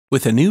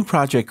With a new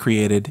project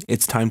created,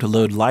 it's time to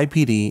load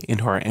LibPD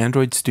into our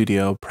Android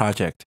Studio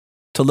project.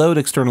 To load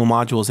external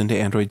modules into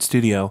Android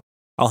Studio,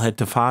 I'll head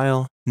to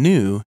File,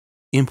 New,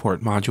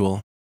 Import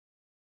Module.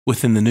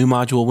 Within the New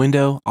Module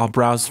window, I'll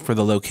browse for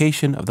the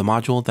location of the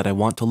module that I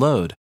want to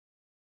load.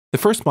 The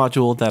first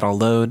module that I'll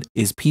load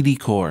is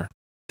PdCore.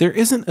 There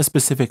isn't a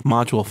specific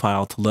module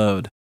file to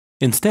load.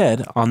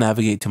 Instead, I'll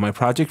navigate to my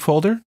project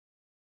folder,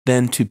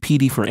 then to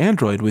PD for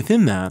Android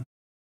within that,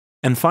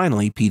 and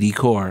finally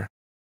PdCore.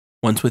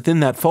 Once within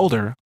that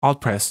folder, I'll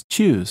press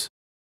Choose.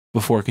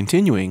 Before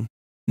continuing,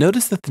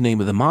 notice that the name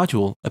of the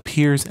module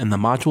appears in the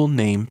module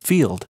name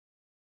field.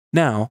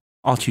 Now,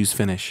 I'll choose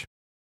Finish.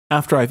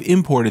 After I've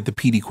imported the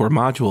PdCore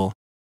module,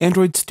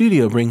 Android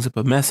Studio brings up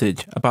a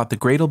message about the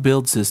Gradle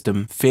build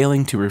system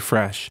failing to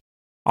refresh.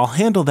 I'll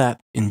handle that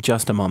in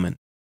just a moment.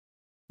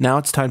 Now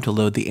it's time to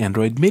load the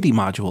Android Midi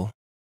module.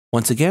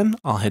 Once again,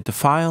 I'll head to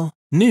File,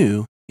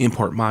 New,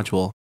 Import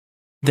Module.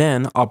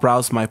 Then I'll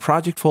browse my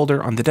project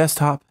folder on the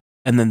desktop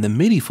and then the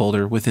MIDI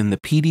folder within the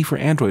PD for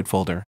Android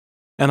folder,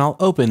 and I'll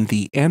open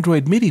the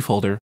Android MIDI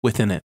folder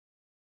within it.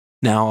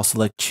 Now I'll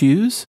select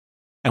Choose,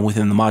 and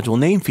within the module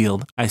name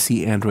field, I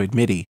see Android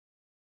MIDI.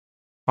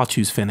 I'll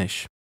choose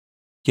Finish.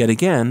 Yet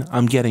again,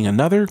 I'm getting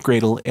another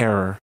Gradle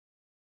error.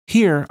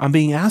 Here, I'm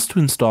being asked to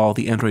install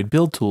the Android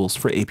build tools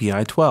for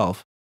API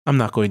 12. I'm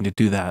not going to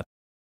do that.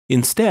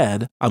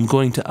 Instead, I'm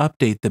going to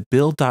update the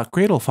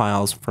build.gradle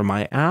files for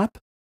my app,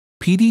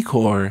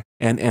 PdCore,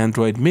 and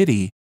Android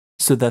Midi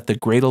so that the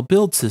Gradle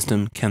build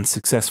system can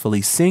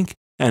successfully sync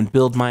and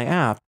build my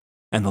app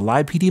and the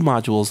LibPD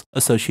modules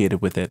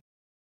associated with it.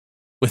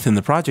 Within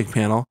the project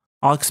panel,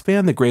 I'll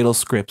expand the Gradle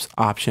scripts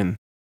option.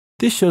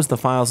 This shows the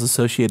files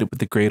associated with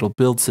the Gradle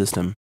build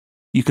system.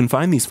 You can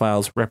find these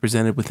files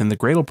represented within the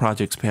Gradle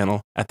projects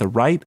panel at the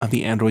right of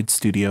the Android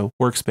Studio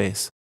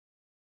workspace.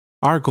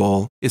 Our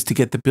goal is to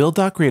get the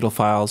build.gradle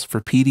files for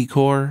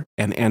PdCore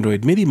and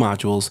Android Midi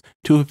modules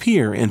to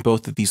appear in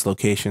both of these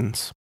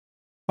locations.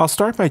 I'll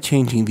start by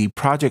changing the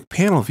project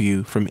panel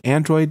view from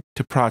Android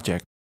to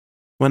Project.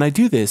 When I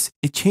do this,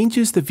 it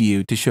changes the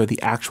view to show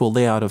the actual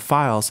layout of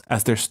files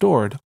as they're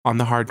stored on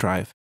the hard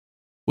drive.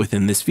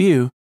 Within this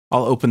view,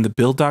 I'll open the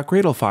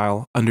build.gradle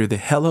file under the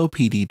Hello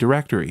PD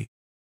directory.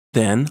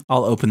 Then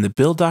I'll open the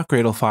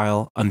build.gradle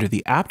file under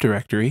the app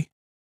directory,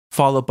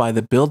 followed by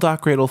the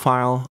build.gradle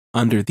file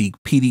under the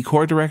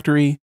PdCore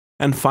directory,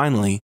 and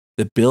finally,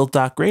 the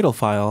build.gradle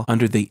file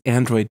under the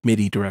Android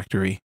Midi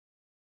directory.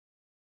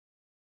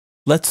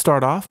 Let's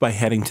start off by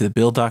heading to the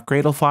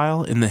build.gradle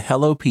file in the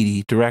Hello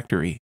PD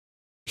directory.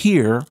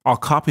 Here, I'll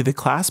copy the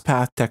class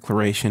path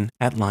declaration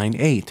at line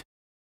 8.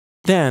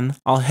 Then,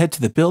 I'll head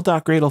to the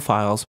build.gradle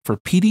files for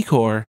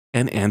PdCore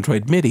and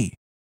Android Midi,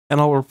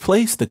 and I'll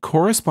replace the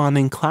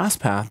corresponding class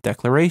path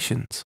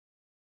declarations.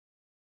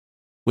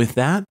 With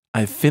that,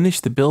 I've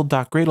finished the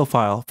build.gradle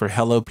file for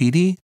Hello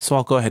PD, so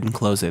I'll go ahead and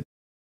close it.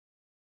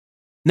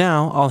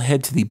 Now, I'll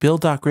head to the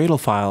build.gradle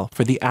file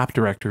for the app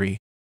directory.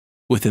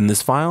 Within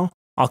this file,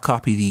 I'll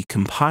copy the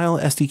compile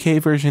SDK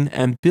version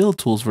and build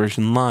tools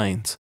version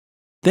lines.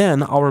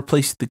 Then I'll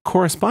replace the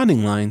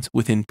corresponding lines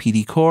within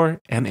PdCore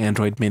and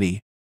Android Midi.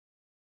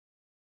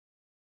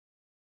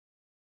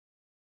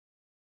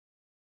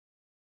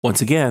 Once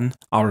again,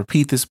 I'll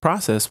repeat this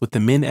process with the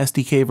min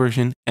SDK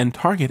version and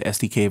target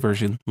SDK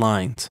version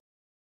lines.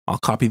 I'll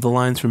copy the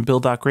lines from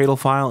build.gradle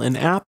file in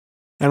app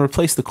and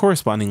replace the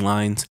corresponding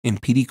lines in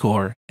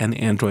PdCore and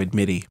Android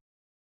Midi.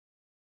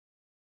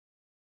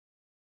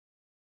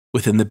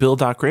 Within the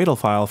build.gradle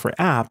file for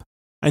app,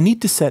 I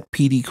need to set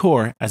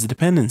PdCore as a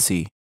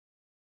dependency.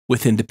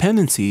 Within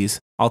dependencies,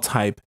 I'll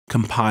type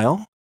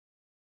compile,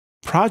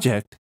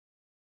 project,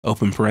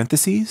 open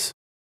parentheses,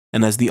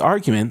 and as the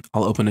argument,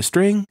 I'll open a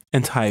string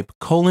and type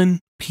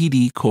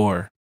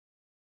 :PdCore.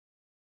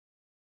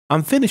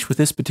 I'm finished with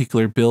this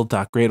particular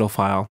build.gradle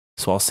file,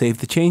 so I'll save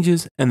the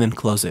changes and then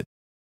close it.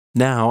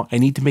 Now, I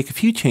need to make a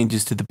few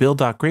changes to the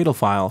build.gradle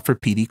file for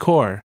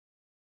PdCore.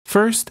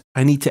 First,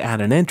 I need to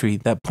add an entry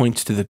that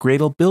points to the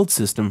Gradle build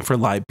system for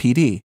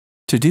LibPD.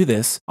 To do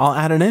this, I'll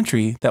add an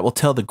entry that will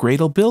tell the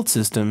Gradle build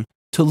system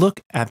to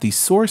look at the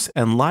source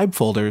and lib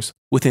folders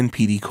within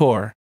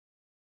PdCore.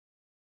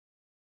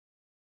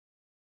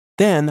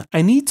 Then,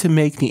 I need to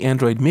make the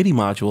Android Midi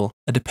module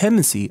a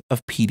dependency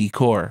of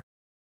PdCore.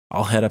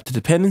 I'll head up to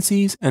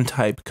Dependencies and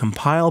type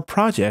compile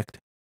project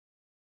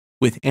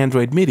with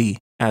Android Midi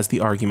as the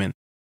argument.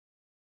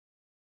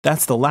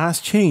 That's the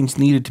last change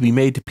needed to be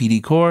made to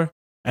PdCore,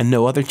 and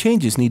no other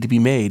changes need to be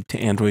made to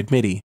Android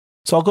Midi.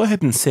 So I'll go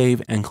ahead and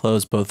save and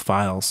close both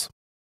files.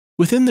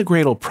 Within the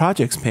Gradle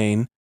Projects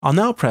pane, I'll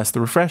now press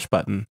the refresh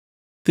button.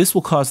 This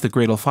will cause the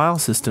Gradle file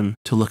system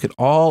to look at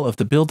all of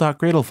the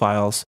build.gradle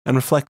files and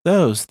reflect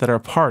those that are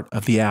part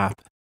of the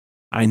app.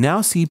 I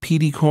now see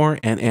PdCore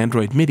and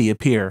Android Midi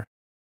appear.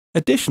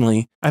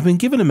 Additionally, I've been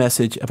given a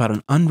message about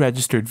an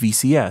unregistered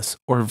VCS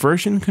or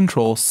version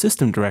control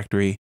system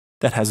directory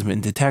that hasn't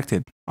been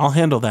detected. I'll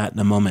handle that in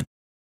a moment.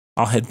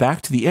 I'll head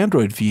back to the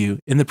Android view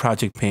in the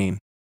project pane.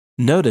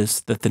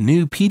 Notice that the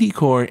new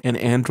PdCore and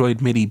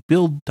Android Midi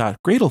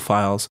build.gradle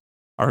files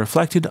are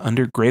reflected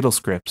under Gradle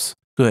scripts.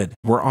 Good,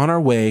 we're on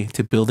our way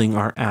to building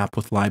our app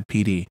with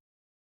LibPD.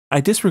 I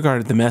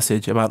disregarded the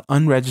message about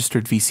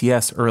unregistered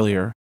VCS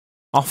earlier.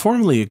 I'll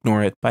formally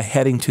ignore it by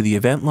heading to the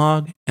event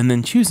log and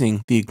then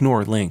choosing the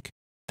ignore link.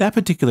 That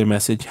particular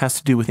message has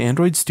to do with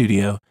Android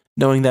Studio,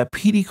 knowing that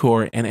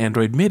PdCore and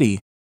Android Midi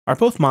are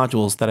both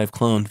modules that I've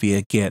cloned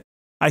via Git.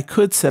 I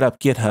could set up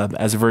GitHub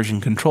as a version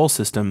control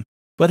system,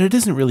 but it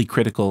isn't really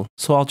critical,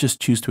 so I'll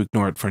just choose to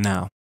ignore it for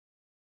now.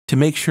 To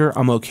make sure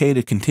I'm okay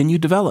to continue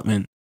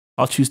development,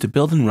 I'll choose to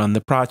build and run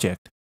the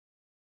project.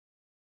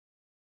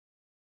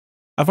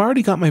 I've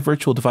already got my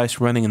virtual device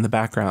running in the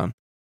background.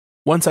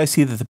 Once I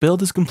see that the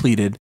build is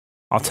completed,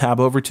 I'll tab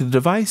over to the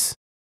device,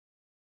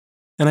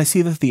 and I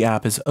see that the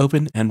app is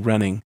open and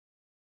running.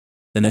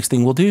 The next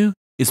thing we'll do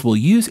is we'll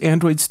use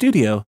Android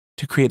Studio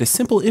to create a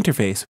simple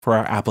interface for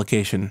our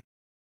application.